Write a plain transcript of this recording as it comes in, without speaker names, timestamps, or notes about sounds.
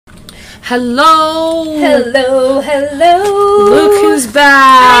Hello! Hello, hello! Look who's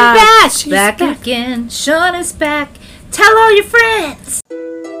back! I'm back! She's back again. Sean is back. Tell all your friends!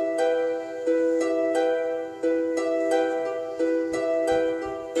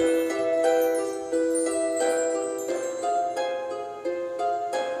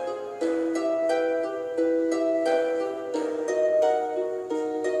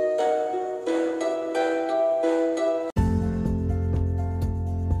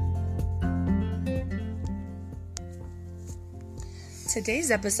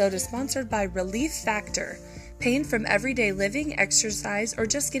 Today's episode is sponsored by Relief Factor. Pain from everyday living, exercise, or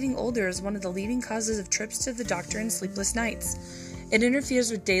just getting older is one of the leading causes of trips to the doctor and sleepless nights. It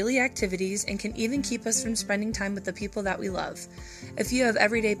interferes with daily activities and can even keep us from spending time with the people that we love. If you have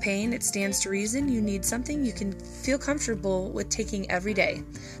everyday pain, it stands to reason you need something you can feel comfortable with taking every day.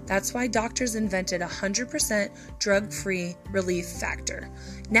 That's why doctors invented 100% drug-free Relief Factor.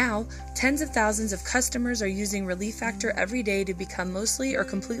 Now, tens of thousands of customers are using Relief Factor every day to become mostly or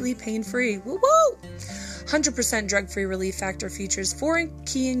completely pain-free. Woo-woo! 100% drug-free Relief Factor features 4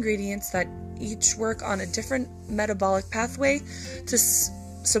 key ingredients that each work on a different metabolic pathway to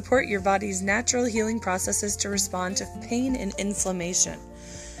support your body's natural healing processes to respond to pain and inflammation.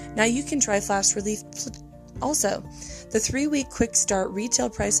 Now you can try Flash Relief also. The 3-week quick start retail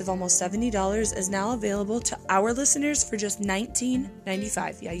price of almost $70 is now available to our listeners for just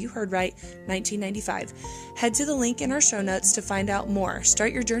 $19.95. Yeah, you heard right, $19.95. Head to the link in our show notes to find out more.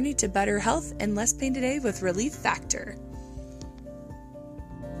 Start your journey to better health and less pain today with Relief Factor.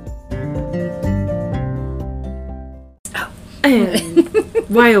 And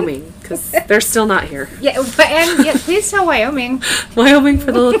Wyoming, because they're still not here. Yeah, please tell Wyoming. Wyoming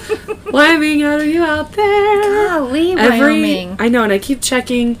for the Wyoming, are you out there? Golly, Wyoming. I know, and I keep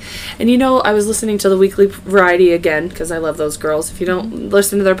checking. And I was listening to the Weekly Variety again because I love those girls. If you don't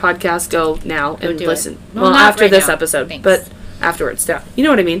listen to their podcast, go now and listen. Well, after this episode, Thanks. but afterwards, yeah. You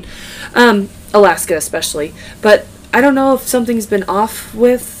know what I mean? Alaska especially. But I don't know if something's been off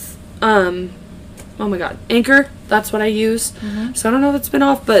with oh my god, Anchor. That's what I use. Mm-hmm. So I don't know if it's been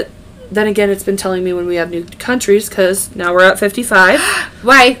off, but then again, it's been telling me when we have new countries, because now we're at 55.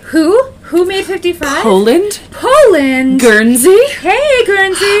 Why? Who? Who made 55? Poland. Guernsey. Hey,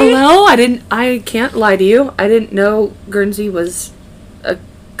 Guernsey. Hello. I can't lie to you. I didn't know Guernsey was a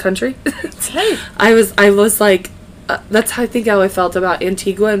country. Hey. I was like, that's how I felt about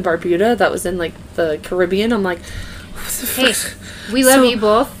Antigua and Barbuda. That was in like the Caribbean. I'm like, hey, we love you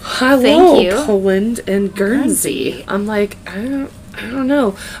both. Hello, thank you. Poland and Guernsey. I'm like, I don't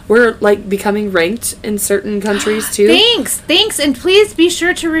know. We're like becoming ranked in certain countries too. Thanks, and please be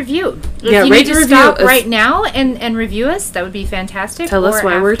sure to review. If you rate need to stop right now and review us, that would be fantastic. Tell us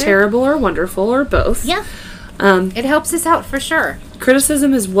why we're terrible or wonderful or both. Yeah. It helps us out for sure.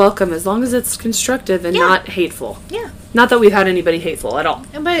 Criticism is welcome as long as it's constructive and not hateful. Yeah. Not that we've had anybody hateful at all.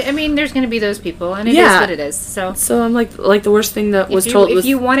 But, I mean, there's going to be those people, and it is what it is. So I'm like the worst thing that was told was... If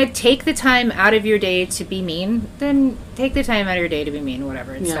you want to take the time out of your day to be mean, then take the time out of your day to be mean,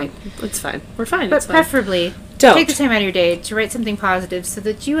 whatever. It's fine. It's fine. We're fine. But preferably, don't take the time out of your day to write something positive so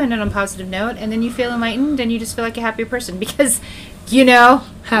that you end on a positive note, and then you feel enlightened, and you just feel like a happier person. Because,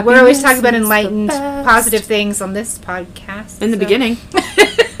 we're always talking about enlightened, positive things on this podcast. In the beginning.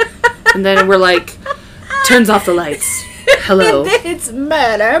 And then we're like, turns off the lights. Hello. It's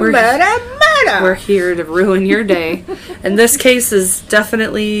murder. We're here to ruin your day. And this case is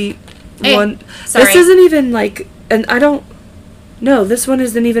definitely one. Sorry. This isn't even like, and I don't. No, this one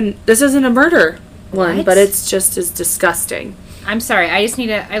isn't even. This isn't a murder one, What? but it's just as disgusting. I'm sorry. I just need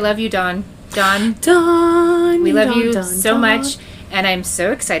to. I love you, Dawn. Dawn. We love you so much. And I'm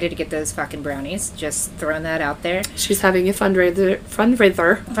so excited to get those fucking brownies. Just throwing that out there. She's having a fundraiser.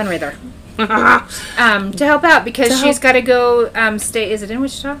 To help out because she's got to go stay. Is it in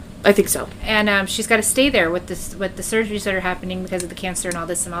Wichita? I think so. And she's got to stay there with the surgeries that are happening because of the cancer and all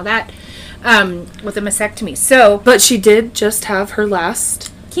this and all that. With the mastectomy. So, but she did just have her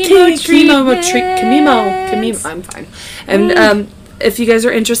last chemo. I'm fine. And if you guys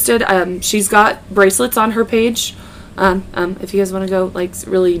are interested, she's got bracelets on her page. If you guys want to go like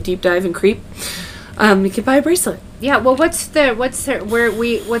really deep dive and creep, you can buy a bracelet. Yeah, well, what's the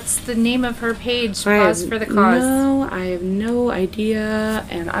name of her page? Pause for the cause. No, I have no idea,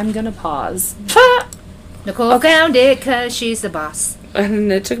 and I'm gonna pause. Nicole found it because she's the boss.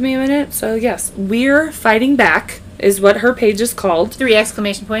 And it took me a minute, so yes, We're Fighting Back is what her page is called. 3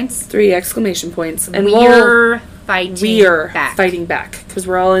 exclamation points. 3 exclamation points. And we're fighting back. Fighting back because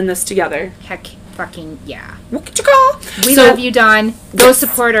we're all in this together. Heck fucking yeah. We love you, Dawn. Go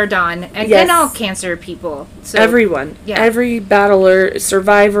support our Dawn and all cancer people. So, everyone, every battler,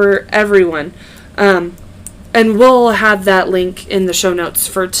 survivor, everyone. And we'll have that link in the show notes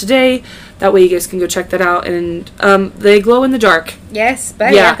for today. That way you guys can go check that out. And they glow in the dark. Yes,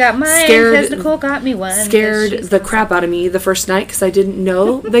 buddy. I've got mine because Nicole got me one. Scared the crap out of me the first night because I didn't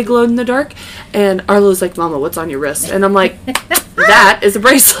know they glowed in the dark. And Arlo's like, Mama, what's on your wrist? And I'm like, that is a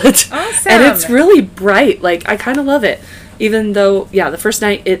bracelet. Awesome. And it's really bright. Like, I kind of love it. Even though, the first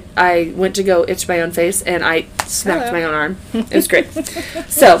night I went to go itch my own face and I smacked my own arm. It was great.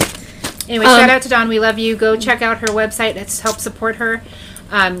 So... Anyway, shout out to Dawn. We love you. Go check out her website. It's help support her.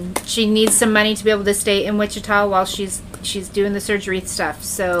 She needs some money to be able to stay in Wichita while she's doing the surgery stuff.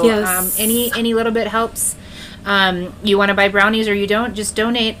 So any little bit helps. You want to buy brownies or you don't, just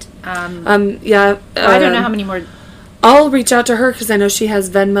donate. I don't know how many more. I'll reach out to her because I know she has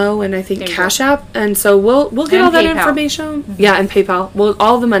Venmo and I think Cash App, and so we'll get all that information. Mm-hmm. Yeah, and PayPal. Well,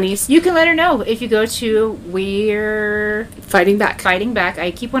 all the monies. You can let her know if you go to We're Fighting Back. I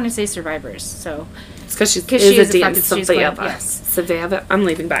keep wanting to say Survivors, so it's because she is a dance something. Yes, I'm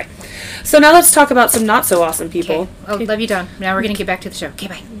leaving. Bye. So now let's talk about some not so awesome people. Okay. Love you, Dawn. Now we're gonna get back to the show. Okay,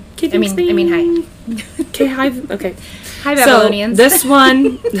 bye. I mean, hi. Okay, hi. Okay. Hi, Babylonians. So this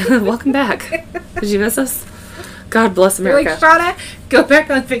one, welcome back. Did you miss us? God bless America. Like, Shauna, go back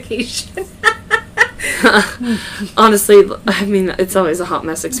on vacation. Honestly, I mean, it's always a hot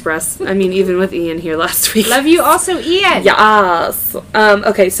mess express. I mean, even with Ian here last week. Love you also, Ian. Yes.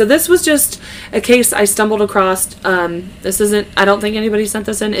 Okay, so this was just a case I stumbled across. This isn't, I don't think anybody sent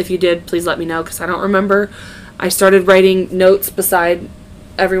this in. If you did, please let me know because I don't remember. I started writing notes beside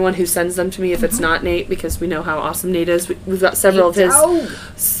everyone who sends them to me if it's not Nate because we know how awesome Nate is. We've got several of his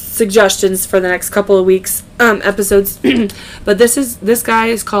suggestions for the next couple of weeks episodes. But this guy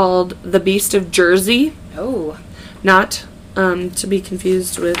is called the Beast of Jersey. Oh. Not to be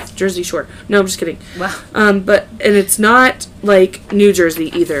confused with Jersey Shore. No, I'm just kidding. Wow. And it's not like New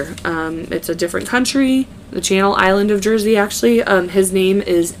Jersey either. It's a different country, the Channel Island of Jersey actually. His name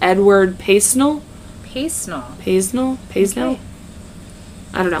is Edward Paisnell. Paisnell? Okay.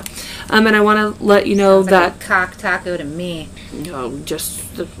 I don't know. And I want to let you know Sounds that... like a cock taco to me. No,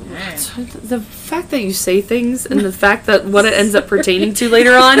 just the fact that you say things and the fact that what it ends up pertaining to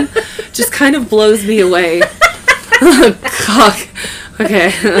later on just kind of blows me away. Cock.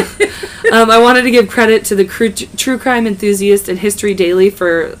 Okay. I wanted to give credit to the True Crime Enthusiast and History Daily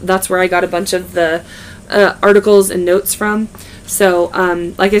for... That's where I got a bunch of the articles and notes from. So,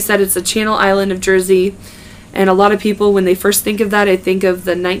 like I said, it's a Channel Island of Jersey. And a lot of people, when they first think of that, I think of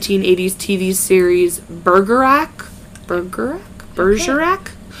the 1980s TV series Bergerac,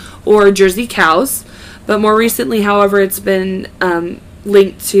 or Jersey Cows. But more recently, however, it's been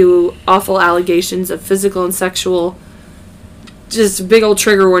linked to awful allegations of physical and sexual, just big old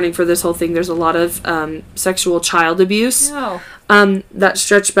trigger warning for this whole thing. There's a lot of sexual child abuse that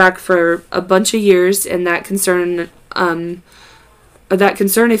stretched back for a bunch of years, and that concern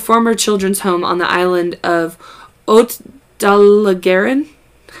a former children's home on the island of Haute d'Alagueren.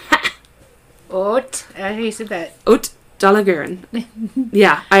 How do you say that? Haute d'Alagueren.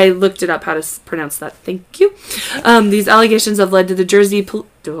 Yeah, I looked it up how to pronounce that. Thank you. These allegations have led to Jersey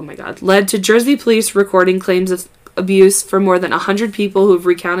police recording claims of abuse for more than 100 people who have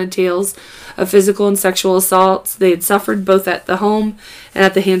recounted tales of physical and sexual assaults they had suffered both at the home and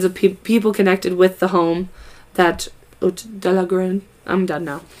at the hands of people connected with the home. That Haute d'Alagueren. I'm done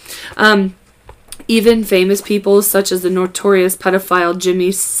now. Even famous people such as the notorious pedophile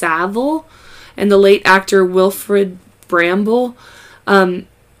Jimmy Savile and the late actor Wilfred Bramble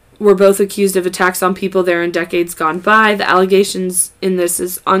were both accused of attacks on people there in decades gone by. The allegations in this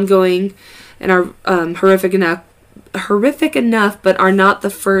is ongoing and are horrific enough, but are not the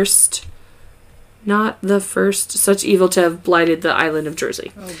first such evil to have blighted the island of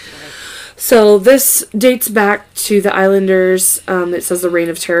Jersey. Oh, boy. So this dates back to the Islanders. It says the Reign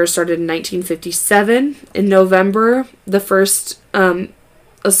of Terror started in 1957. In November, the first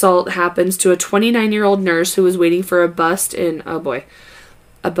assault happens to a 29-year-old nurse who was waiting for a bus in... Oh, boy.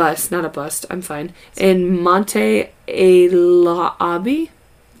 A bus, not a bust. I'm fine. In Monte Labie?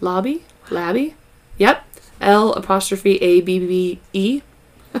 Yep. L'Abbe.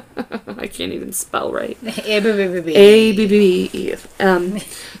 I can't even spell right. A-B-B-B-E.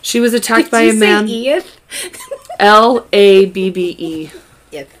 She was attacked by a man. Did you say L-A-B-B-E.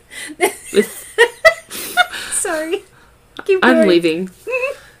 Yes. Sorry. I'm leaving.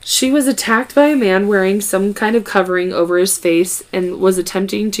 She was attacked by a man wearing some kind of covering over his face and was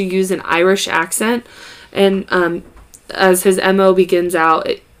attempting to use an Irish accent. And as his MO begins out,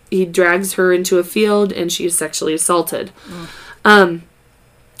 he drags her into a field and she is sexually assaulted.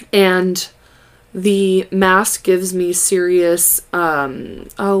 And the mask gives me serious,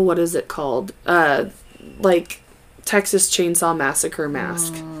 what is it called? Like Texas Chainsaw Massacre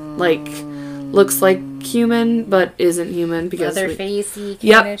mask. Like, looks like human, but isn't human because Leatherfacey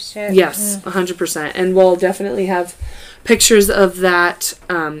kind of shit. Yes, 100%. And we'll definitely have pictures of that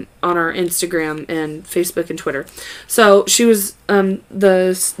on our Instagram and Facebook and Twitter. So she was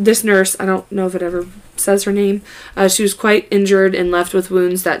this nurse. I don't know if it ever says her name. She was quite injured and left with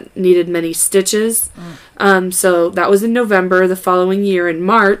wounds that needed many stitches. So that was in November. The following year, in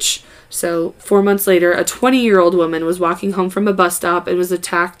March, so 4 months later, a 20-year-old woman was walking home from a bus stop and was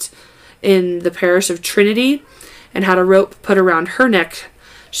attacked in the parish of Trinity and had a rope put around her neck.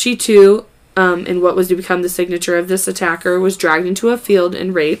 She too, in what was to become the signature of this attacker, was dragged into a field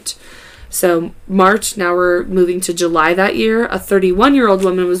and raped. So March, now we're moving to July that year, a 31-year-old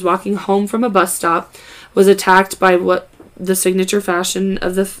woman was walking home from a bus stop, was attacked by what the signature fashion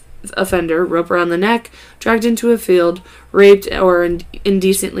of the offender, rope around the neck, dragged into a field, raped or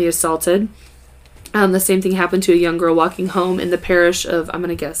indecently assaulted. The same thing happened to a young girl walking home in the parish of, I'm going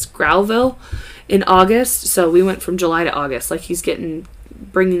to guess, Growville in August. So we went from July to August. Like, he's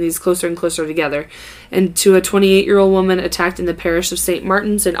bringing these closer and closer together. And to a 28-year-old woman attacked in the parish of St.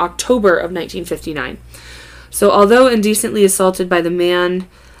 Martin's in October of 1959. So although indecently assaulted by the man,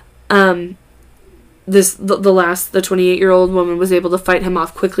 the 28-year-old woman was able to fight him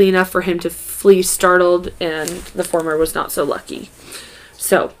off quickly enough for him to flee startled, and the former was not so lucky.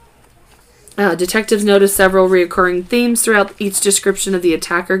 So detectives noticed several recurring themes throughout each description of the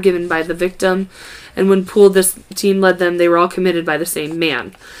attacker given by the victim, and when pooled, this team led them, they were all committed by the same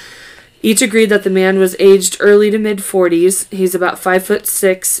man. Each agreed that the man was aged early to mid-40s. He's about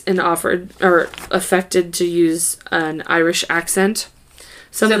 5'6" and affected to use an Irish accent.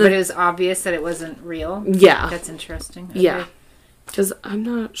 But it was obvious that it wasn't real? Yeah. That's interesting. Okay. Yeah. Because I'm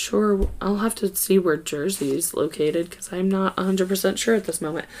not sure. I'll have to see where Jersey is located because I'm not 100% sure at this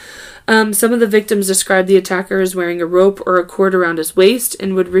moment. Some of the victims described the attacker as wearing a rope or a cord around his waist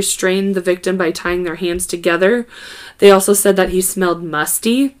and would restrain the victim by tying their hands together. They also said that he smelled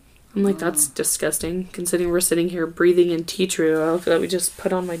musty. I'm like, that's disgusting, considering we're sitting here breathing in tea tree oil that we just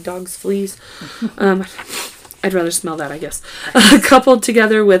put on my dog's fleas. I'd rather smell that, I guess. Coupled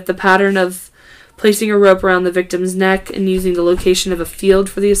together with the pattern of placing a rope around the victim's neck and using the location of a field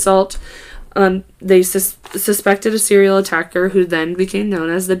for the assault, they suspected a serial attacker who then became known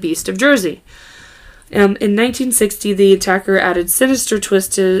as the Beast of Jersey. In 1960, the attacker added sinister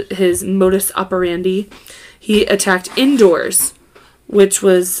twist to his modus operandi. He attacked indoors, which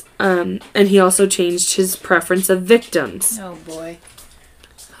was, and he also changed his preference of victims. Oh boy.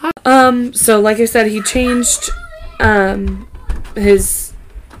 So like I said, he changed his,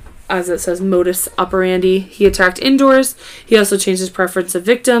 as it says, modus operandi. He attacked indoors. He also changed his preference of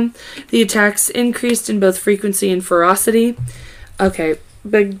victim. The attacks increased in both frequency and ferocity. Okay,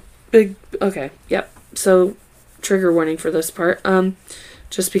 okay, yep. So, trigger warning for this part,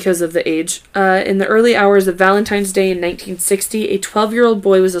 just because of the age. In the early hours of Valentine's Day in 1960, a 12-year-old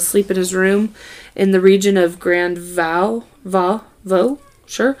boy was asleep in his room in the region of Grand Vaux.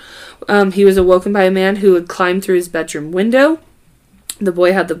 Sure. He was awoken by a man who had climbed through his bedroom window. The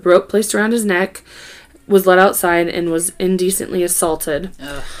boy had the rope placed around his neck, was led outside, and was indecently assaulted.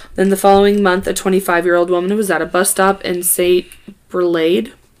 Ugh. Then the following month, a 25-year-old woman was at a bus stop in St.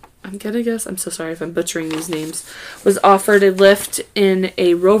 Brelade. I'm gonna guess, I'm so sorry if I'm butchering these names, was offered a lift in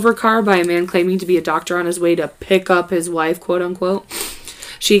a Rover car by a man claiming to be a doctor on his way to pick up his wife, quote unquote.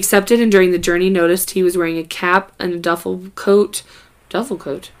 She accepted, and during the journey noticed he was wearing a cap and a duffel coat,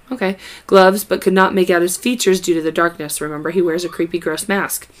 okay, gloves, but could not make out his features due to the darkness. Remember, he wears a creepy, gross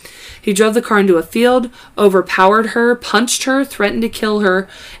mask. He drove the car into a field, overpowered her, punched her, threatened to kill her,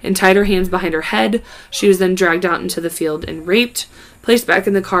 and tied her hands behind her head. She was then dragged out into the field and raped, placed back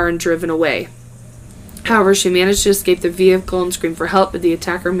in the car, and driven away. However, she managed to escape the vehicle and scream for help, but the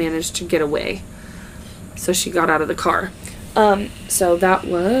attacker managed to get away. So she got out of the car. So that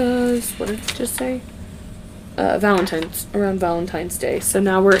was, what did it just say? Around Valentine's Day. So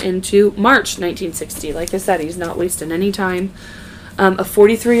now we're into March 1960. Like I said, he's not wasting any time. A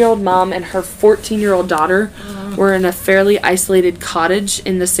 43-year-old mom and her 14-year-old daughter were in a fairly isolated cottage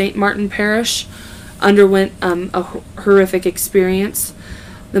in the St. Martin parish, underwent a horrific experience.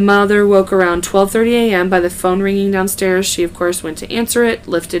 The mother woke around 12:30 a.m. by the phone ringing downstairs. She, of course, went to answer it,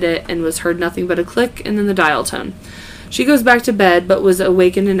 lifted it, and was heard nothing but a click and then the dial tone. She goes back to bed, but was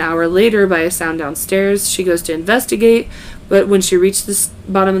awakened an hour later by a sound downstairs. She goes to investigate, but when she reached the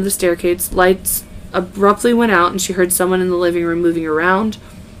bottom of the staircase, lights abruptly went out, and she heard someone in the living room moving around.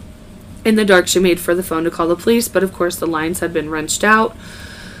 In the dark, she made for the phone to call the police, but of course the lines had been wrenched out.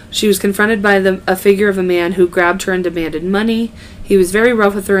 She was confronted by a figure of a man who grabbed her and demanded money. He was very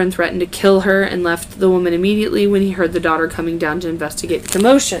rough with her and threatened to kill her, and left the woman immediately when he heard the daughter coming down to investigate the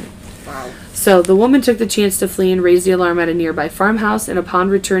commotion. Wow. So the woman took the chance to flee and raise the alarm at a nearby farmhouse, and upon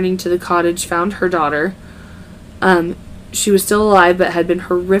returning to the cottage found her daughter. She was still alive but had been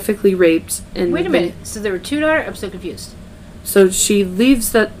horrifically raped. Wait a minute. So there were two daughters? I'm so confused. So she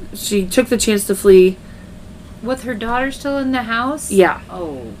took the chance to flee. With her daughter still in the house? Yeah.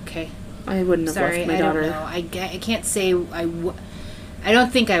 Oh, okay. I wouldn't have left my daughter. I don't know. I can't say I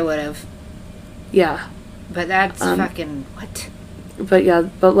don't think I would have. Yeah. But that's fucking what?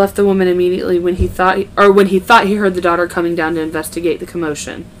 But left the woman immediately when he thought he heard the daughter coming down to investigate the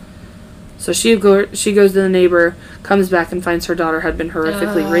commotion. So she goes to the neighbor, comes back and finds her daughter had been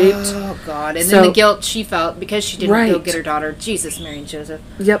horrifically raped. Oh God! And then the guilt she felt because she didn't go get her daughter. Jesus, Mary and Joseph.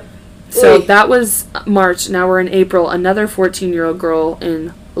 Yep. So that was March. Now we're in April. Another 14-year-old girl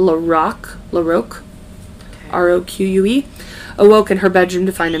in La Roque, R-O-Q-U-E, awoke in her bedroom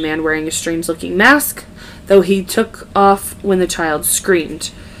to find a man wearing a strange-looking mask, though he took off when the child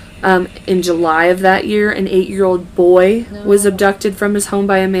screamed. In July of that year, an 8-year-old boy was abducted from his home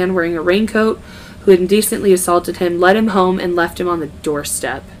by a man wearing a raincoat who had indecently assaulted him, led him home, and left him on the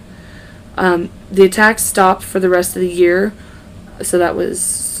doorstep. The attacks stopped for the rest of the year, so that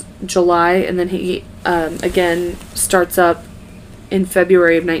was July, and then he again starts up in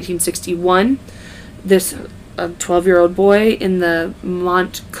February of 1961. This 12-year-old boy in the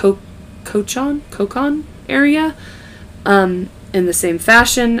Montcocon area, in the same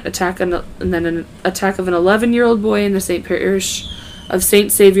fashion, and then an attack of an 11-year-old boy in the St. Parish of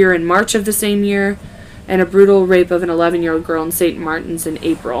St. Saviour in March of the same year, and a brutal rape of an 11-year-old girl in St. Martin's in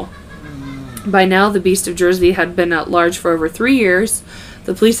April. By now, the Beast of Jersey had been at large for over 3 years.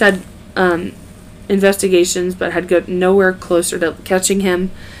 The police had investigations, but had got nowhere closer to catching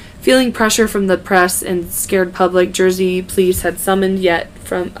him. Feeling pressure from the press and scared public, Jersey police had summoned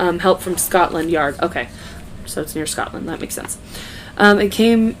help from Scotland Yard. Okay, so it's near Scotland. That makes sense. It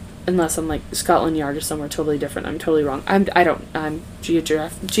came, unless I'm like Scotland Yard is somewhere totally different. I'm totally wrong. I'm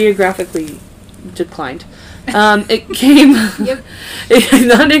geographically declined. It came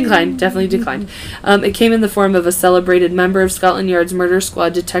not inclined, definitely declined. It came in the form of a celebrated member of Scotland Yard's murder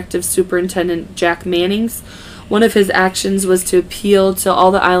squad, Detective Superintendent Jack Mannings. One of his actions was to appeal to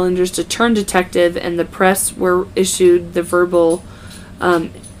all the islanders to turn detective, and the press were issued the verbal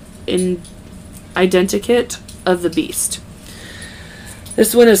identikit of the Beast.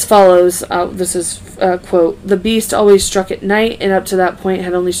 This one as follows. This is quote: "The Beast always struck at night, and up to that point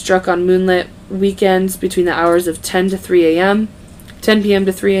had only struck on moonlit weekends between the hours of 10 p.m.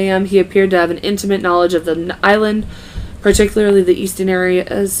 to 3 a.m. He appeared to have an intimate knowledge of the island, particularly the eastern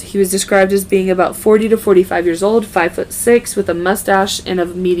areas. He was described as being about 40 to 45 years old, 5'6", with a mustache and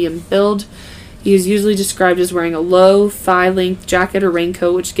of medium build. He is usually described as wearing a low, thigh-length jacket or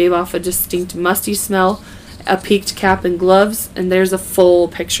raincoat, which gave off a distinct musty smell, a peaked cap and gloves, and there's a full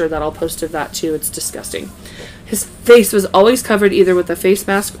picture that I'll post of that too. It's disgusting. His face was always covered either with a face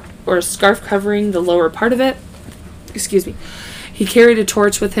mask or a scarf covering the lower part of it. Excuse me. He carried a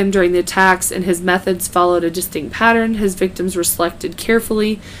torch with him during the attacks, and his methods followed a distinct pattern. His victims were selected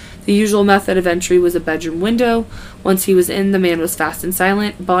carefully. The usual method of entry was a bedroom window. Once he was in, the man was fast and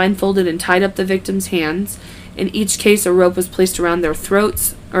silent, blindfolded, and tied up the victim's hands. In each case, a rope was placed around their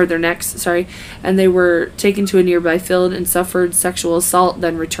throats, or their necks, and they were taken to a nearby field and suffered sexual assault,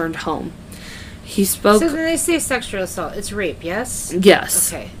 then returned home. He spoke... So when they say sexual assault, it's rape, yes?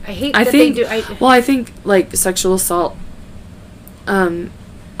 Yes. Okay. They do... I think, like, sexual assault... I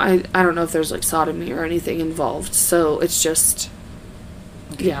don't know if there's, like, sodomy or anything involved, so it's just...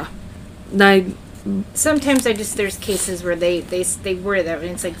 Okay. Yeah. Sometimes there's cases where they word that, and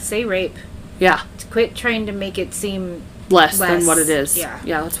it's like, say rape. Yeah. Quit trying to make it seem... Less than what it is. Yeah.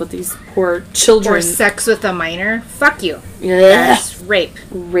 Yeah, that's what these poor children... Or sex with a minor. Fuck you. Yeah. That's rape.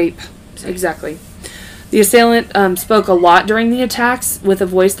 Rape. Sorry. Exactly. The assailant spoke a lot during the attacks with a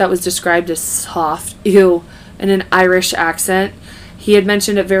voice that was described as soft, and an Irish accent. He had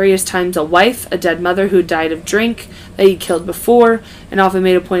mentioned at various times a wife, a dead mother who died of drink, that he killed before, and often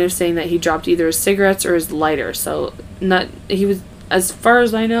made a point of saying that he dropped either his cigarettes or his lighter. So, he was, as far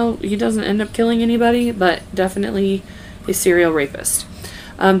as I know, he doesn't end up killing anybody, but definitely a serial rapist.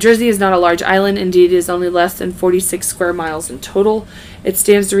 Jersey is not a large island. Indeed, it is only less than 46 square miles in total. It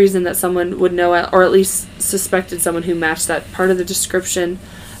stands to reason that someone would know, or at least suspected someone who matched that part of the description.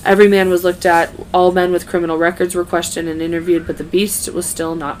 Every man was looked at. All men with criminal records were questioned and interviewed, but the Beast was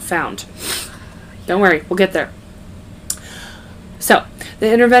still not found. Don't worry, we'll get there. So,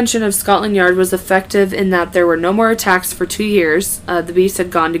 the intervention of Scotland Yard was effective in that there were no more attacks for 2 years. The beast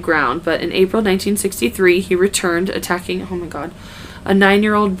had gone to ground, but in April 1963, he returned, attacking, oh my god, a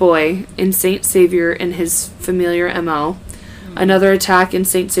 9-year-old boy in St. Xavier in his familiar MO. Another attack in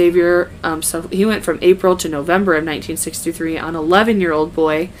St. Xavier, so he went from April to November of 1963 on an 11-year-old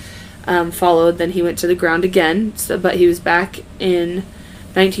boy, followed. Then he went to the ground again, but he was back in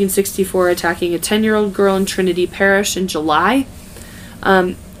 1964 attacking a 10-year-old girl in Trinity Parish in July.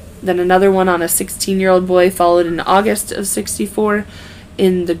 Then another one on a 16-year-old boy followed in August of 64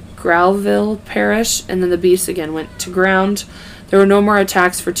 in the Growville Parish, and then the beast again went to ground. There were no more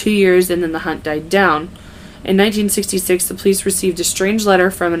attacks for 2 years, and then the hunt died down. In 1966, the police received a strange letter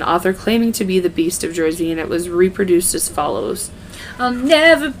from an author claiming to be the Beast of Jersey, and it was reproduced as follows. I'll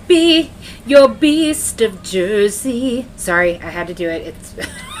never be your Beast of Jersey. Sorry, I had to do it. It's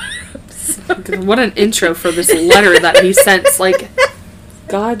What an intro for this letter that he sent. Like,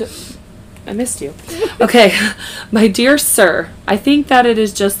 God, I missed you. Okay, my dear sir, I think that it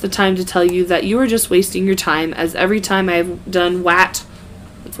is just the time to tell you that you are just wasting your time, as every time I have done that's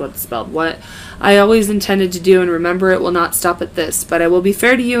what it's spelled, what I always intended to do, and remember, it will not stop at this, but I will be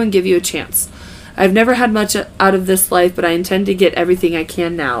fair to you and give you a chance. I've never had much out of this life, but I intend to get everything I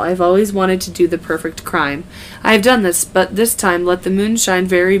can now. I've always wanted to do the perfect crime. I have done this, but this time let the moon shine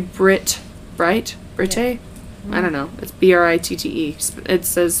very bright? Brite? I don't know. It's Britte. It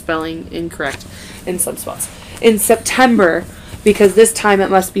says spelling incorrect in some spots. In September, because this time it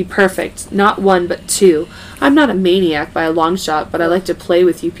must be perfect. Not 1, but 2. I'm not a maniac by a long shot, but I like to play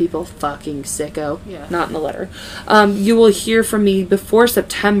with you people. Fucking sicko. Yeah. Not in the letter. You will hear from me before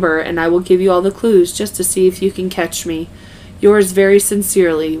September, and I will give you all the clues just to see if you can catch me. Yours very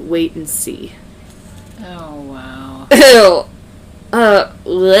sincerely, Wait and See. Oh, wow. Ew.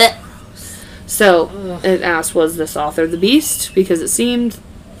 Bleh. So, it asked, was this author the Beast? Because it seemed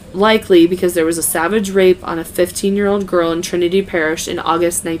likely, because there was a savage rape on a 15-year-old girl in Trinity Parish in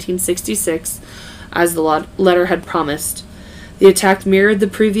August 1966, as the letter had promised. The attack mirrored the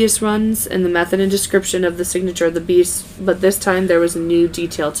previous ones in the method and description of the signature of the Beast, but this time there was a new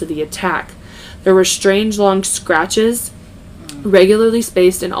detail to the attack. There were strange long scratches, regularly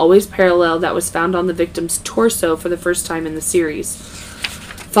spaced and always parallel, that was found on the victim's torso for the first time in the series.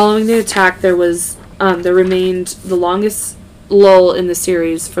 Following the attack, there remained the longest lull in the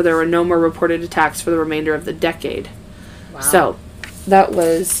series, for there were no more reported attacks for the remainder of the decade. Wow. So, that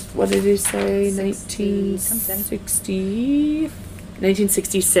was, what did he say?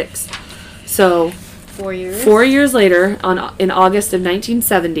 1966. So, 4 years? 4 years later, in August of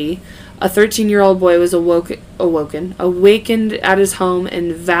 1970, a 13-year-old boy was awakened at his home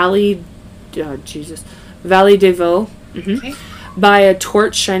in Valley Devaux. Okay. By a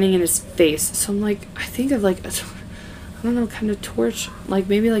torch shining in his face. So I'm like, I think of like I don't know, kind of torch, like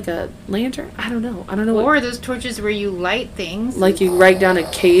maybe like a lantern. I don't know. Or those torches where you light things. Like you write down a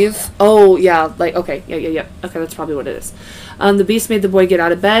cave. Oh yeah, like okay, yeah. Okay, that's probably what it is. The beast made the boy get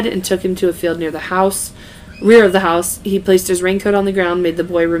out of bed and took him to a field near the rear of the house. He placed his raincoat on the ground, made the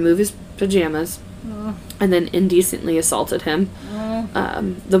boy remove his pajamas, and then indecently assaulted him.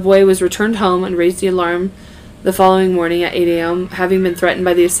 The boy was returned home and raised the alarm the following morning at 8 a.m., having been threatened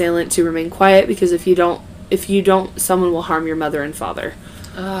by the assailant to remain quiet, because if you don't, someone will harm your mother and father.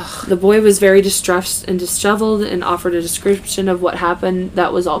 Ugh. The boy was very distressed and disheveled and offered a description of what happened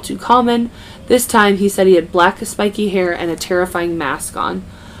that was all too common. This time he said he had black spiky hair and a terrifying mask on.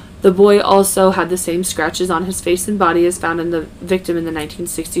 The boy also had the same scratches on his face and body as found in the victim in the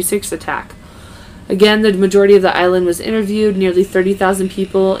 1966 attack. Again, the majority of the island was interviewed. Nearly 30,000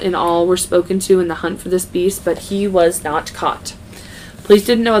 people in all were spoken to in the hunt for this beast, but he was not caught. Police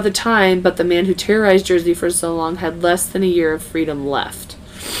didn't know at the time, but the man who terrorized Jersey for so long had less than a year of freedom left.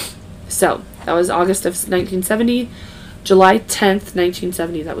 So, that was August of 1970. July 10th,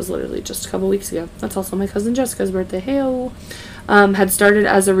 1970, that was literally just a couple weeks ago. That's also my cousin Jessica's birthday. Hey-o! Had started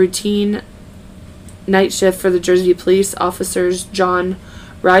as a routine night shift for the Jersey police officers John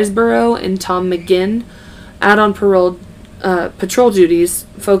Riseborough and Tom McGinn. Add-on patrol duties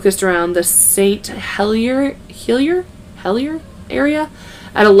focused around the St. Helier area.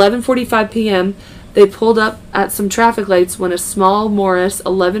 At 11:45 p.m., they pulled up at some traffic lights when a small Morris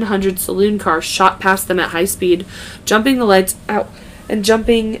 1100 saloon car shot past them at high speed, jumping the lights out and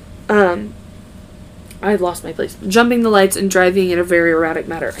jumping the lights and driving in a very erratic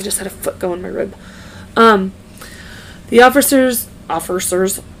manner. I just had a foot go in my rib. The officers,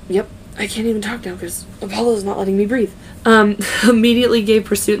 yep, I can't even talk now because Apollo's not letting me breathe, immediately gave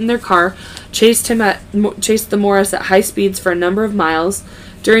pursuit in their car, chased the Morris at high speeds for a number of miles,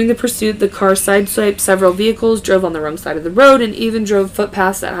 During the pursuit, the car sideswiped several vehicles, drove on the wrong side of the road, and even drove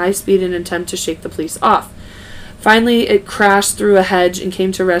footpaths at high speed in an attempt to shake the police off. Finally, it crashed through a hedge and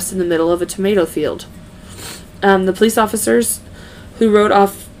came to rest in the middle of a tomato field. The police officers, who rode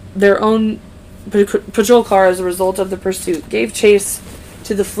off their own patrol car as a result of the pursuit, gave chase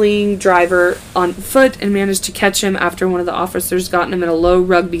to the fleeing driver on foot and managed to catch him after one of the officers got him in a low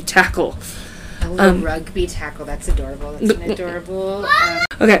rugby tackle. A rugby tackle. That's adorable. That's an adorable...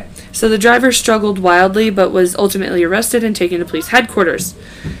 Okay, so the driver struggled wildly but was ultimately arrested and taken to police headquarters.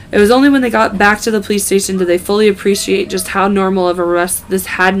 It was only when they got back to the police station did they fully appreciate just how normal of a arrest this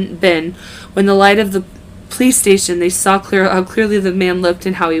hadn't been. When the light of the police station, they saw how clearly the man looked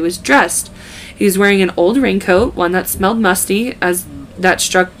and how he was dressed. He was wearing an old raincoat, one that smelled musty, as that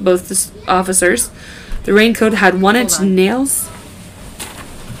struck both the officers. The raincoat had 1-inch nails.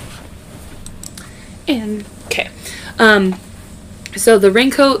 And okay, so the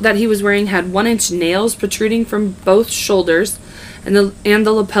raincoat that he was wearing had 1-inch nails protruding from both shoulders, and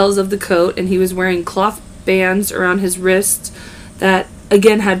the lapels of the coat, and he was wearing cloth bands around his wrists that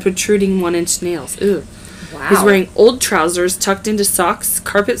again had protruding 1-inch nails. Ooh. Wow. He's wearing old trousers tucked into socks,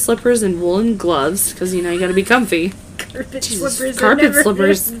 carpet slippers, and woolen gloves because you gotta be comfy. Carpet Jesus, slippers. carpet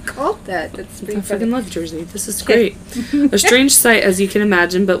slippers. Called that. That's pretty I funny. fucking love Jersey. This is great. A strange sight, as you can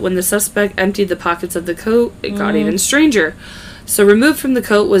imagine, but when the suspect emptied the pockets of the coat, it got even stranger. So removed from the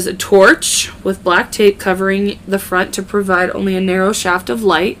coat was a torch with black tape covering the front to provide only a narrow shaft of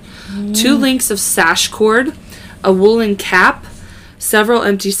light, 2 links of sash cord, a woolen cap, several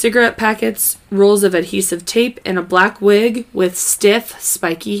empty cigarette packets, rolls of adhesive tape, and a black wig with stiff,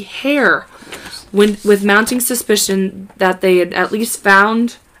 spiky hair. With mounting suspicion that they had at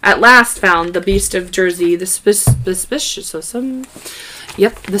last found the beast of Jersey, the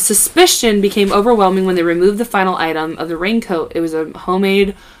suspicion became overwhelming when they removed the final item of the raincoat. It was a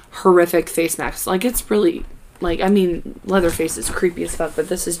homemade, horrific face mask. It's really, Leatherface is creepy as fuck,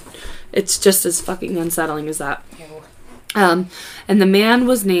 but it's just as fucking unsettling as that. And the man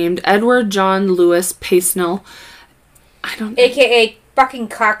was named Edward John Lewis Paisnell. AKA fucking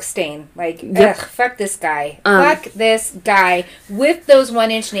cockstain. Fuck this guy. Fuck this guy with those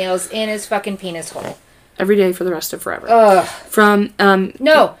 1-inch nails in his fucking penis hole. Every day for the rest of forever. Ugh.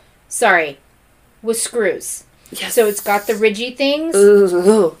 No. Sorry. With screws. Yes. So it's got the ridgy things.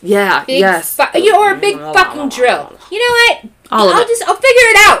 Ooh, yeah, yes. Or a big fucking drill. You know what?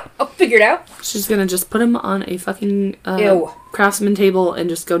 I'll figure it out. She's gonna just put him on a fucking Ew. Craftsman table and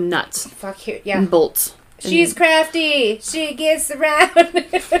just go nuts. Fuck here. Yeah. And bolts. She's crafty. She gets around.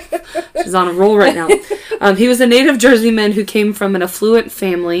 She's on a roll right now. He was a native Jerseyman who came from an affluent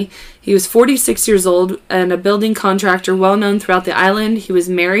family. He was 46 years old and a building contractor well known throughout the island. He was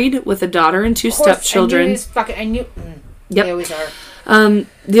married with a daughter and 2 stepchildren. I knew. Yep. They always are.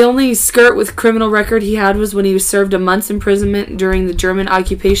 The only skirt with criminal record he had was when he was served a month's imprisonment during the German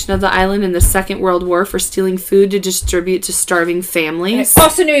occupation of the island in the Second World War for stealing food to distribute to starving families. I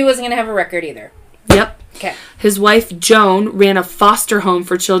also knew he wasn't going to have a record either. Yep. Okay. His wife, Joan, ran a foster home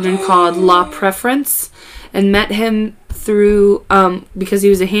for children called La Preference and met him through, because he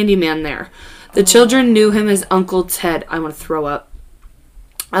was a handyman there. The children knew him as Uncle Ted. I want to throw up.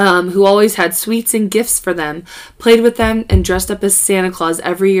 Who always had sweets and gifts for them, played with them, and dressed up as Santa Claus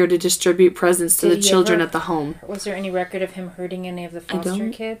every year to distribute presents to the children at the home. Was there any record of him hurting any of the foster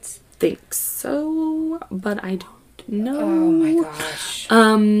kids? I think so, but I don't know. Oh my gosh.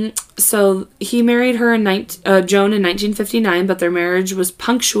 So he married her Joan in 1959, but their marriage was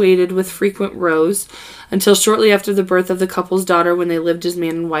punctuated with frequent rows until shortly after the birth of the couple's daughter, when they lived as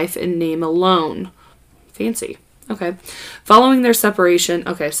man and wife in name alone. Fancy. Okay. Following their separation...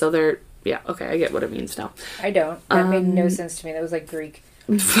 Okay, so they're... Yeah, okay, I get what it means now. I don't. That made no sense to me. That was like Greek.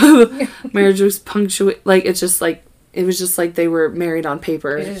 Marriage was punctuated... It was just like they were married on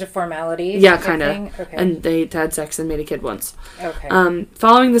paper. It was just a formality? Yeah, kind of. Okay. And they had sex and made a kid once. Okay.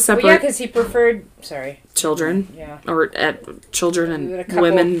 Following the separation... Well, yeah, because he preferred... Sorry. Children. Yeah. Or children and a couple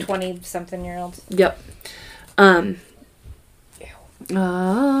women. 20-something-year-olds. Yep.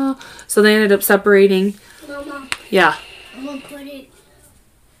 So they ended up separating. Mama. Yeah. I'm gonna put it.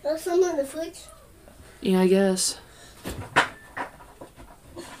 There's some in the fridge. Yeah, I guess.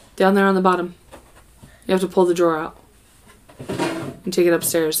 Down there on the bottom. You have to pull the drawer out. And take it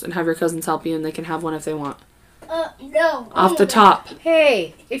upstairs and have your cousins help you, and they can have one if they want. No. Off the top.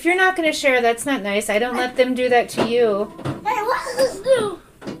 Hey, if you're not going to share, that's not nice. I don't let them do that to you. Hey, what does this do?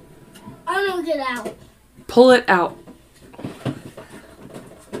 I'm gonna get out. Pull it out.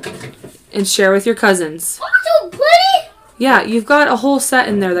 And share with your cousins. Oh, so pretty! Yeah, you've got a whole set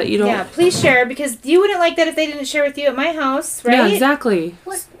in there that you don't... Yeah, please share, because you wouldn't like that if they didn't share with you at my house, right? Yeah, exactly.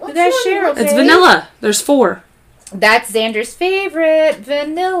 What's You guys share, okay? It's vanilla. There's 4. That's Xander's favorite,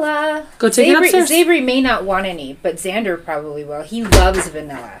 vanilla. Go take it upstairs. Xavier may not want any, but Xander probably will. He loves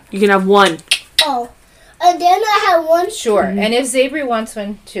vanilla. You can have 1. Oh. And then I have one. Sure, and if Xavier wants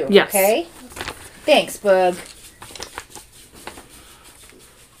one too, Yes. okay? Thanks, Bug.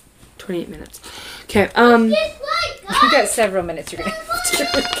 28 minutes. Okay, Guess what, You guys? got several minutes you're going to have to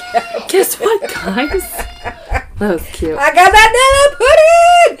recap. guess what, guys? That was cute. I got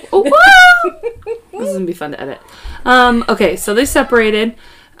that pudding! Oh, wow! This is gonna be fun to edit. Okay, so they separated.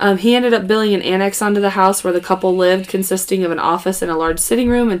 He ended up building an annex onto the house where the couple lived, consisting of an office and a large sitting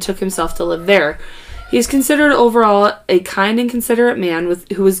room, and took himself to live there. He's considered overall a kind and considerate man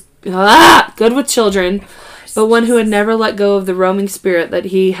who was good with children, but one who had never let go of the roaming spirit that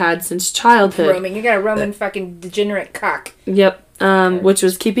he had since childhood. Roaming. You got a Roman fucking degenerate cock. Yep. Which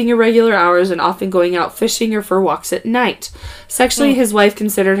was keeping irregular hours and often going out fishing or for walks at night. Sexually, his wife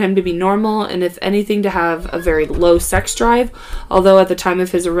considered him to be normal and, if anything, to have a very low sex drive, although at the time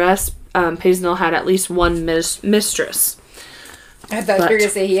of his arrest, Paisnell had at least one mistress. I thought you were going to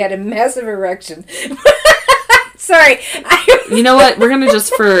say he had a massive erection. Sorry. You know what? We're going to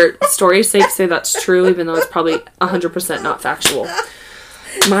just, for story's sake, say that's true, even though it's probably 100% not factual.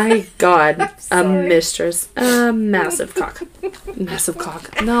 My God, a mistress. A massive cock. Massive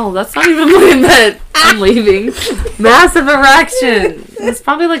cock. No, that's not even what I meant. I'm leaving. Massive erection. It's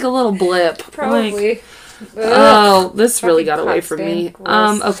probably like a little blip. Probably. Like, oh, this really got away cock from stain. me.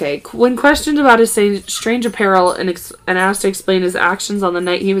 Gross. Okay. When questioned about his strange apparel and asked to explain his actions on the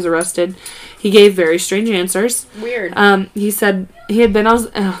night he was arrested, he gave very strange answers. Weird. He said he had been on...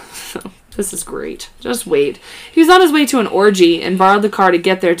 This is great. Just wait. He was on his way to an orgy and borrowed the car to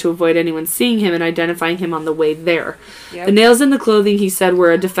get there to avoid anyone seeing him and identifying him on the way there. Yep. The nails in the clothing, he said,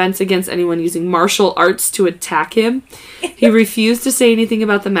 were a defense against anyone using martial arts to attack him. He refused to say anything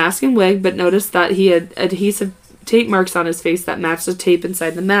about the mask and wig, but noticed that he had adhesive tape marks on his face that matched the tape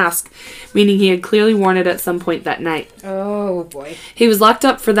inside the mask, meaning he had clearly worn it at some point that night. Oh, boy. He was locked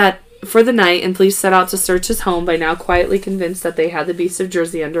up for the night, and police set out to search his home, by now quietly convinced that they had the Beast of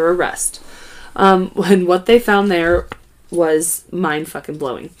Jersey under arrest. When what they found there was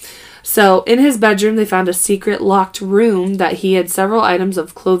mind-fucking-blowing. So, in his bedroom, they found a secret locked room that he had several items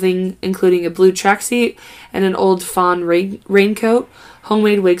of clothing, including a blue tracksuit and an old fawn raincoat,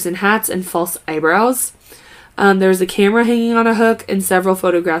 homemade wigs and hats, and false eyebrows. There was a camera hanging on a hook and several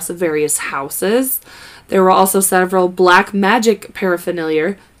photographs of various houses. There were also several black magic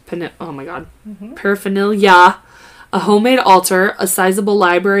paraphernalia, a homemade altar, a sizable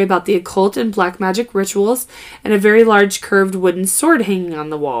library about the occult and black magic rituals, and a very large curved wooden sword hanging on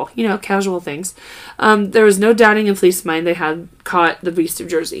the wall. You know, casual things. There was no doubting in police's mind they had caught the Beast of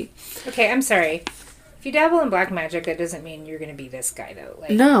Jersey. Okay, I'm sorry. If you dabble in black magic, that doesn't mean you're going to be this guy, though. Like,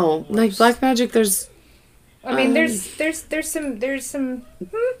 No, like black magic, there's... I mean, there's some,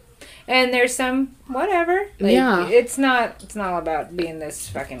 and there's some whatever. Like, Yeah. It's not all about being this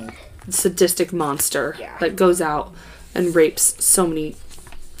fucking sadistic monster Yeah. that goes out and rapes so many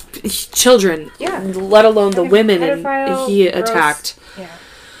children, Yeah. let alone the women pedophile, he gross. attacked.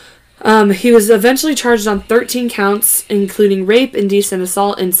 Yeah. He was eventually charged on 13 counts, including rape, indecent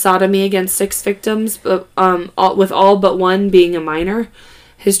assault, and sodomy against 6 victims, but with all but one being a minor.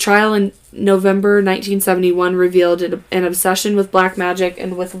 His trial in November 1971 revealed an obsession with black magic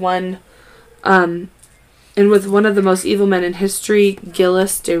and with one of the most evil men in history,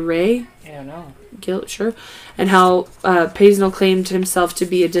 Gilles de Rais. I don't know. Sure. And how Paisnell claimed himself to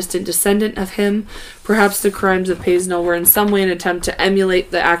be a distant descendant of him. Perhaps the crimes of Paisnell were in some way an attempt to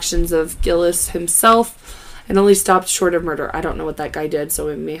emulate the actions of Gilles himself, and only stopped short of murder. I don't know what that guy did, so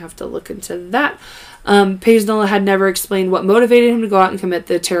we may have to look into that. Paisnell had never explained what motivated him to go out and commit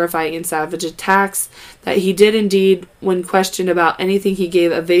the terrifying and savage attacks. That he did indeed, when questioned about anything, he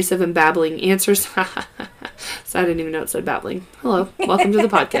gave evasive and babbling answers. So I didn't even know it said babbling. Hello, welcome to the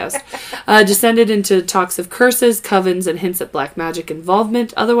podcast. Descended into talks of curses, covens, and hints at black magic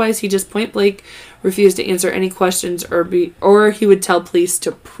involvement. Otherwise, he just point blank refused to answer any questions, or he would tell police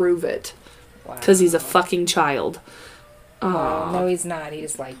to prove it. Because he's a fucking child. Oh, no, he's not. He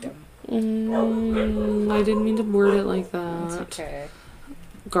just liked him. I didn't mean to word it like that. It's okay.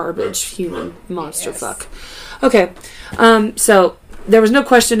 Garbage human monster fuck. Okay, so there was no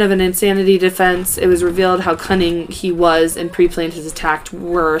question of an insanity defense. It was revealed how cunning he was and pre-planned his attacks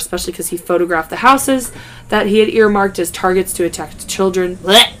were, especially because he photographed the houses that he had earmarked as targets to attack children.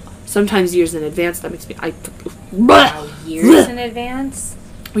 Blech! Sometimes years in advance. That makes me... Wow, years in advance?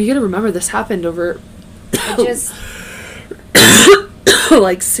 Well, you gotta remember this happened over... I just...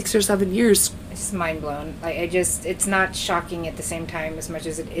 like 6 or 7 years. It's just mind blown. Like, it's not shocking at the same time as much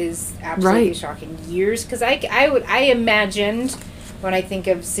as it is absolutely shocking. Years, because I imagined when I think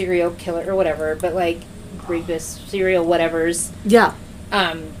of serial killer or whatever, but like rapist, serial whatevers. Yeah.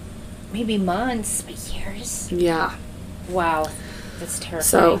 Maybe months, but years. Yeah. Wow. That's terrifying.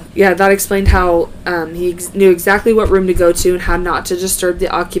 So, yeah, that explained how he knew exactly what room to go to and how not to disturb the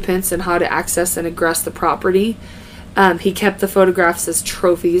occupants and how to access and aggress the property. He kept the photographs as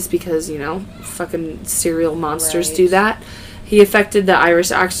trophies because, fucking serial monsters do that. He affected the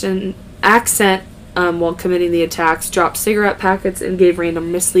Irish accent while committing the attacks, dropped cigarette packets, and gave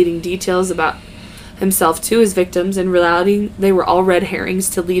random misleading details about himself to his victims. In reality, they were all red herrings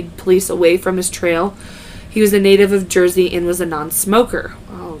to lead police away from his trail. He was a native of Jersey and was a non-smoker.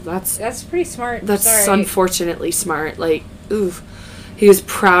 Oh, that's pretty smart. That's unfortunately smart. Like, oof. He was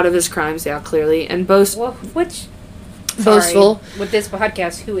proud of his crimes, clearly, and boastful. With this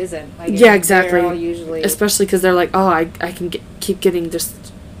podcast, who isn't? Like, yeah, exactly. They're all usually, especially because they're like, oh, I can keep getting just.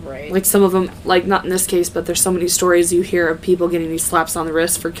 Right. Like some of them, like not in this case, but there's so many stories you hear of people getting these slaps on the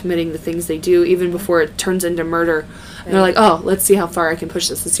wrist for committing the things they do, even before it turns into murder. Right. And they're like, oh, let's see how far I can push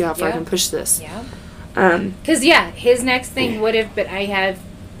this. Let's see how far I can push this. Yeah. Because, his next thing would have, but I have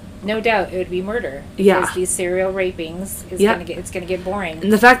no doubt it would be murder. Because these serial rapings is going to get boring.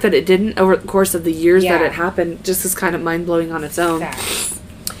 And the fact that it didn't over the course of the years that it happened just is kind of mind-blowing on its own. Facts.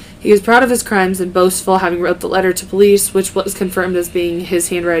 He was proud of his crimes and boastful, having wrote the letter to police, which was confirmed as being his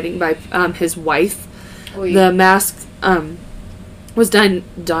handwriting by his wife. Oy. The mask was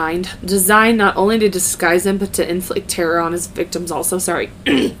designed not only to disguise him, but to inflict terror on his victims also. Sorry.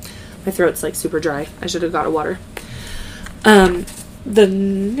 My throat's like super dry. I should have got a water. The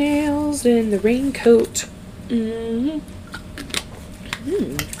nails in the raincoat.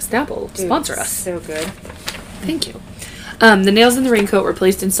 Snapple, sponsor us. So good. Thank you. The nails in the raincoat were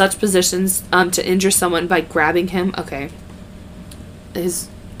placed in such positions to injure someone by grabbing him. Okay.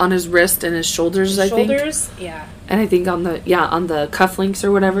 On his wrist and his shoulders, I think. Shoulders? Yeah. And I think on the cufflinks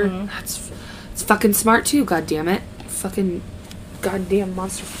or whatever. Mm-hmm. It's fucking smart too, god damn it. Fucking goddamn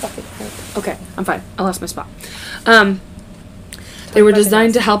monster fucking help. Okay, I'm fine. I lost my spot. They were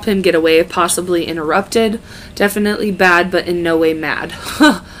designed to help him get away if possibly interrupted. Definitely bad, but in no way mad.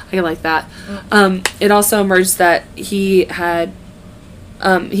 I like that. It also emerged that he had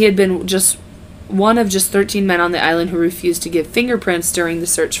been just one of just 13 men on the island who refused to give fingerprints during the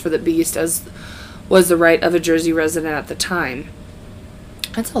search for the beast, as was the right of a Jersey resident at the time.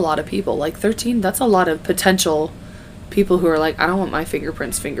 That's a lot of people. Like 13, that's a lot of potential people who are like, I don't want my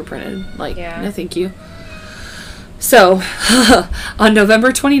fingerprints fingerprinted. Like, no thank you. So, on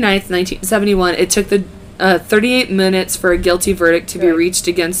November 29th, 1971, it took the 38 minutes for a guilty verdict to be reached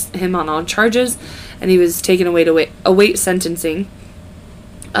against him on all charges, and he was taken away to await sentencing.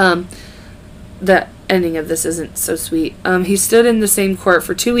 The ending of this isn't so sweet. He stood in the same court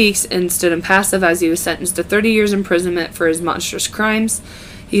for 2 weeks and stood impassive as he was sentenced to 30 years imprisonment for his monstrous crimes.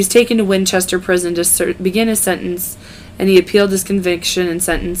 He was taken to Winchester Prison to begin his sentence, and he appealed his conviction and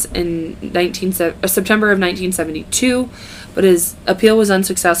sentence in September of 1972, but his appeal was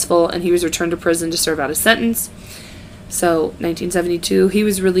unsuccessful, and he was returned to prison to serve out his sentence. So, 1972, he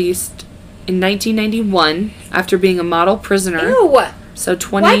was released in 1991 after being a model prisoner. Ew! So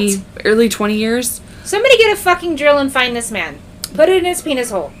early 20 years. Somebody get a fucking drill and find this man. Put it in his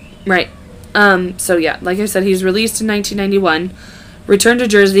penis hole. Right. So yeah, like I said, he's released in 1991. Returned to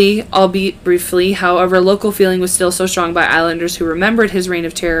Jersey, albeit briefly. However, local feeling was still so strong by islanders who remembered his reign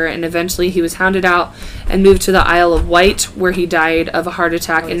of terror, and eventually he was hounded out and moved to the Isle of Wight, where he died of a heart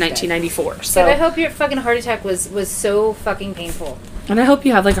attack in 1994. So I hope your fucking heart attack was so fucking painful. And I hope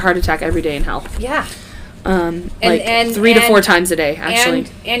you have like a heart attack every day in hell. Yeah. And 3 to 4 times a day, actually.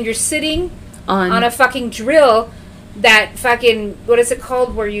 And you're sitting on a fucking drill that fucking, what is it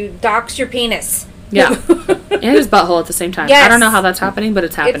called, where you dox your penis. Yeah. And his butthole at the same time. Yes. I don't know how that's happening, but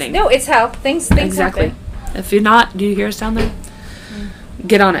it's happening. It's hell. Things exactly. Happen. If you're not, do you hear us down there?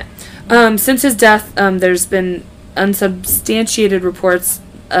 Get on it. Since his death, there's been unsubstantiated reports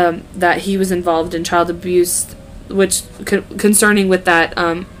that he was involved in child abuse, which concerning with that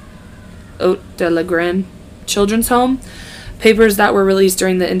Haute de la Grande children's home. Papers that were released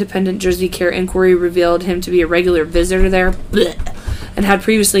during the Independent Jersey Care Inquiry revealed him to be a regular visitor there, and had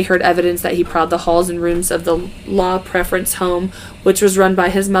previously heard evidence that he prowled the halls and rooms of the Law Preference Home, which was run by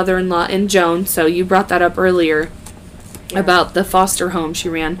his mother-in-law and Joan. So you brought that up earlier about the foster home she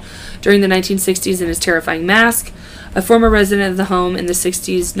ran during the 1960s in his terrifying mask. A former resident of the home in the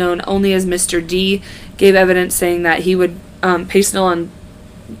 60s, known only as Mr. D, gave evidence saying that he would pace Nell on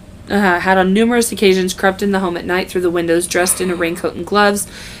had on numerous occasions crept in the home at night through the windows dressed in a raincoat and gloves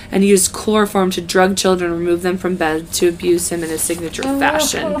and used chloroform to drug children and remove them from bed to abuse him in his signature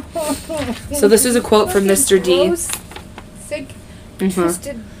fashion. So this is a quote from Mr. D. Gross, sick,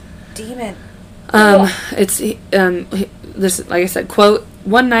 twisted demon. This, like I said, quote,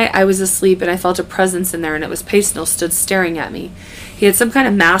 "One night I was asleep and I felt a presence in there, and it was Pacenell stood staring at me. He had some kind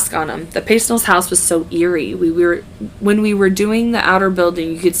of mask on him. The Pacenell's house was so eerie. When we were doing the outer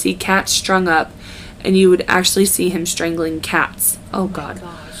building, you could see cats strung up, and you would actually see him strangling cats. Oh God.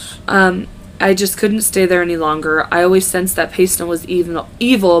 I just couldn't stay there any longer. I always sensed that Pacenell was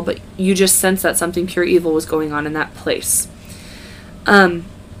evil, but you just sensed that something pure evil was going on in that place.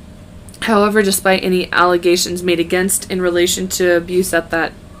 However, despite any allegations made against in relation to abuse at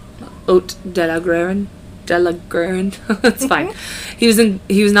that Haute de la Guerin, that's fine. He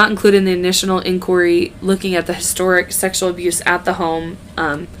was not included in the initial inquiry looking at the historic sexual abuse at the home,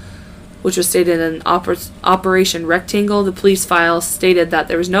 which was stated in Operation Rectangle. The police file stated that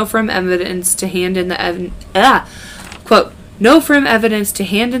there was no firm evidence to hand in the quote, "No firm evidence to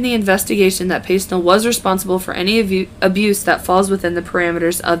hand in the investigation that Pacenell was responsible for any abuse that falls within the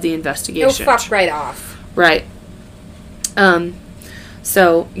parameters of the investigation." No, fuck right off. Right.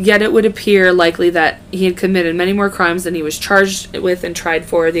 So, yet it would appear likely that he had committed many more crimes than he was charged with and tried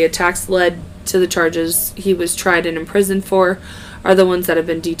for. The attacks led to the charges he was tried and imprisoned for are the ones that have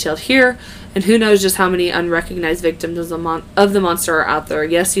been detailed here, and who knows just how many unrecognized victims of the monster are out there.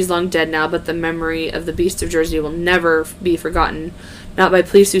 Yes, he's long dead now, but the memory of the Beast of Jersey will never be forgotten. Not by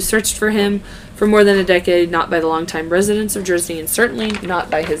police who searched for him for more than a decade, not by the longtime residents of Jersey, and certainly not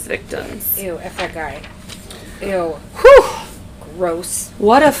by his victims. Ew, F that guy. Ew. Whew! Gross.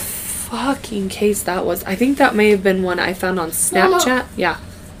 What a fucking case that was. I think that may have been one I found on Snapchat. Mama. Yeah.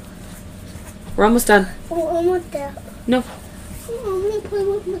 We're almost done. Oh, I want that. No. I'm gonna play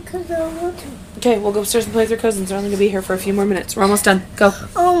with my cousin. I want to. Okay, we'll go upstairs and play with your cousins. They're only going to be here for a few more minutes. We're almost done. Go.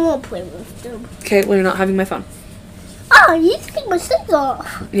 I don't want to play with them. Okay, well, you're not having my phone. Ah, you just take my things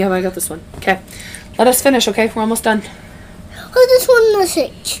off. Yeah, but I got this one. Okay. Let us finish, okay? We're almost done. I just want a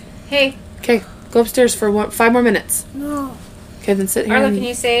message. Hey, Okay, go upstairs for 5 more minutes. No. Okay, then sit here Arlo, and can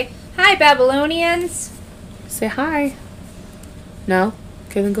you say, "Hi, Babylonians"? say hi. No?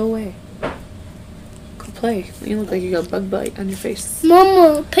 Okay, then go away. Go play. You look like you got a bug bite on your face.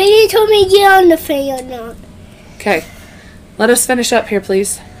 Mama, Peggy told me to get on the fan now. Okay. Let us finish up here,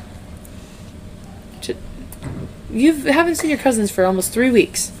 please. You haven't seen your cousins for almost 3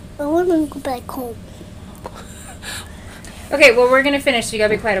 weeks. I want to go back home. Okay, well, we're going to finish, so you got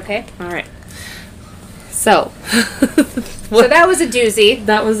to be quiet, okay? All right. So. So that was a doozy.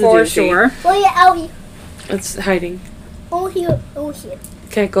 That was a for doozy. sure. Oh, yeah, out here. It's hiding. Oh, here. Oh, here.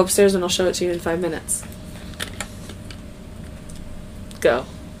 Okay, go upstairs and I'll show it to you in 5 minutes. Go.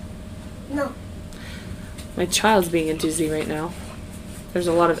 No. My child's being a doozy right now. There's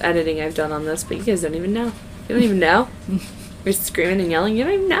a lot of editing I've done on this, but you guys don't even know. You don't even know. You're screaming and yelling. You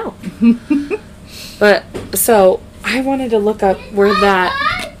don't even know. But, so, I wanted to look up where that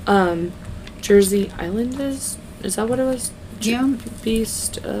Jersey Island is. Is that what it was? Yeah.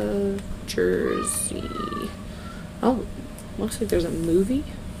 Beast of Jersey. Oh, looks like there's a movie.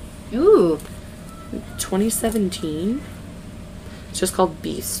 Ooh. 2017. It's just called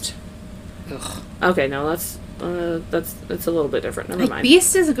Beast. Ugh. Okay, no, that's it's a little bit different. Never Like, mind.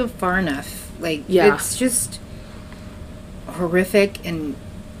 Beast doesn't go far enough. Like, Yeah. it's just horrific and,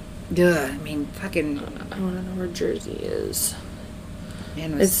 I mean, fucking, I want to know where Jersey is.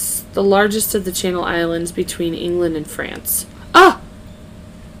 man, was It's the largest of the Channel Islands between England and France. Ah!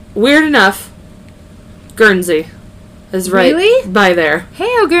 Weird enough, Guernsey is right Really? by there. Hey,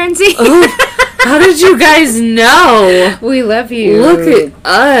 Guernsey. Oh, how did you guys know? We love you. Look at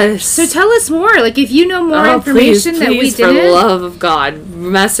us. So tell us more. Like, if you know more information that we please, for the didn't. love of God,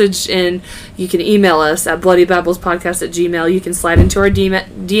 message in. You can email us at bloodybabbles@gmail.com. You can slide into our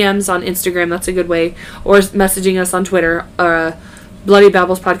DMs on Instagram. That's a good way. Or messaging us on Twitter. Bloody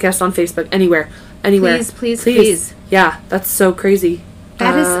Babbles Podcast on Facebook. Anywhere. Please. Yeah, that's so crazy.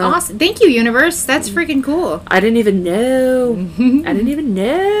 That is awesome. Thank you, universe. That's freaking cool. I didn't even know. I didn't even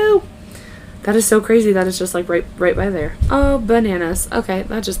know. That is so crazy. That is just like right by there. Oh, bananas. Okay,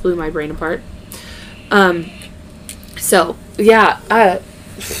 that just blew my brain apart. So yeah.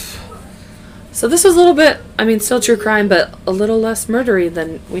 So this was a little bit, I mean, still true crime, but a little less murdery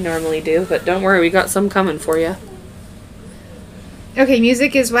than we normally do. But don't worry, we got some coming for you. Okay,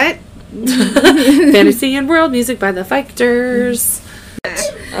 music is what? Fantasy and world music by the Fighters.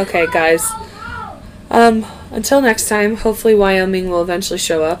 Okay, guys. Until next time, hopefully Wyoming will eventually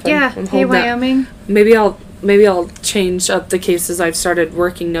show up. Yeah. I'm Hey, holding out- Wyoming. Maybe I'll maybe I'll change up the cases I've started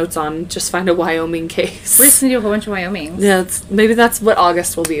working notes on. Just find a Wyoming case. We're just going to do a whole bunch of Wyomings. Yeah, maybe that's what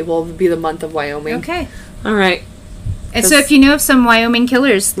August will be. Will be the month of Wyoming. Okay. All right. And so if you know of some Wyoming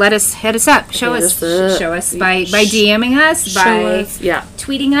killers, hit us up. Show us by DMing us, by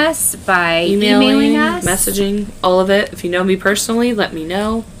tweeting us, by emailing us, messaging, all of it. If you know me personally, let me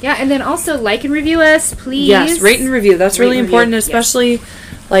know. Yeah, and then also like and review us, please. Yes, rate and review. That's really important, especially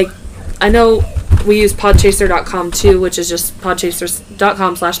like I know we use podchaser.com too, which is just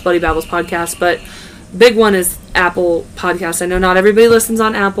podchasers.com/BuddyBabblesPodcast, but big one is Apple Podcasts. I know not everybody listens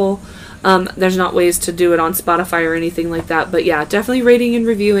on Apple. There's not ways to do it on Spotify or anything like that. But yeah, definitely rating and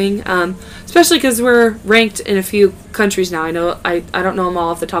reviewing, especially because we're ranked in a few countries now. I know I don't know them all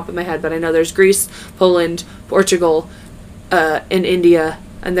off the top of my head, but I know there's Greece, Poland, Portugal, and India.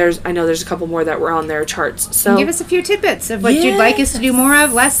 And I know there's a couple more that were on their charts. So and give us a few tidbits of what you'd like us to do more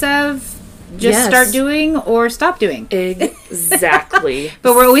of, less of, just start doing, or stop doing. Exactly.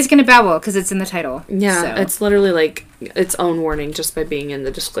 But we're always going to babble because it's in the title. Yeah, so. It's literally like its own warning just by being in the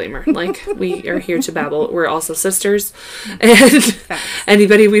disclaimer. Like, we are here to babble. We're also sisters. And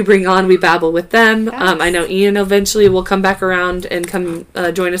anybody we bring on, we babble with them. I know Ian eventually will come back around and come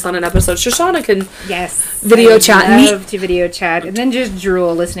join us on an episode. Shoshana can video chat me. I love to video chat and then just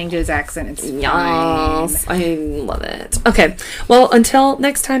drool listening to his accent. It's fine. Yes, I love it. Okay, well, until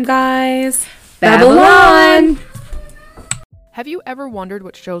next time, guys. Babylon! Have you ever wondered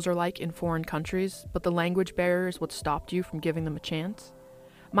what shows are like in foreign countries, but the language barrier is what stopped you from giving them a chance?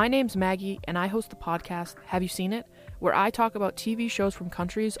 My name's Maggie, and I host the podcast Have You Seen It?, where I talk about TV shows from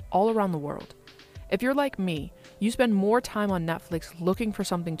countries all around the world. If you're like me, you spend more time on Netflix looking for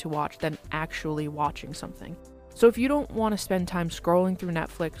something to watch than actually watching something. So if you don't want to spend time scrolling through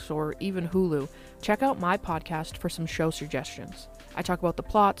Netflix or even Hulu, check out my podcast for some show suggestions. I talk about the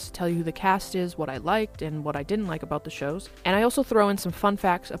plots, tell you who the cast is, what I liked and what I didn't like about the shows, and I also throw in some fun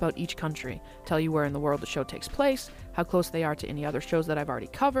facts about each country, tell you where in the world the show takes place, how close they are to any other shows that I've already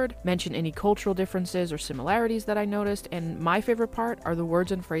covered, mention any cultural differences or similarities that I noticed, and my favorite part are the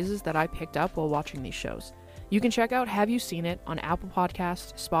words and phrases that I picked up while watching these shows. You can check out Have You Seen It on Apple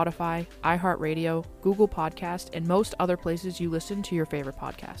Podcasts, Spotify, iHeartRadio, Google Podcast, and most other places you listen to your favorite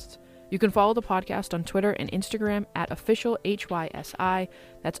podcasts. You can follow the podcast on Twitter and Instagram at officialhysi,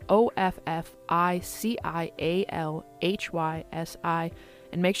 that's OFFICIALHYSI,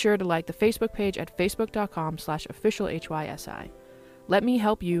 and make sure to like the Facebook page at facebook.com/officialhysi. Let me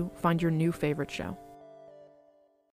help you find your new favorite show.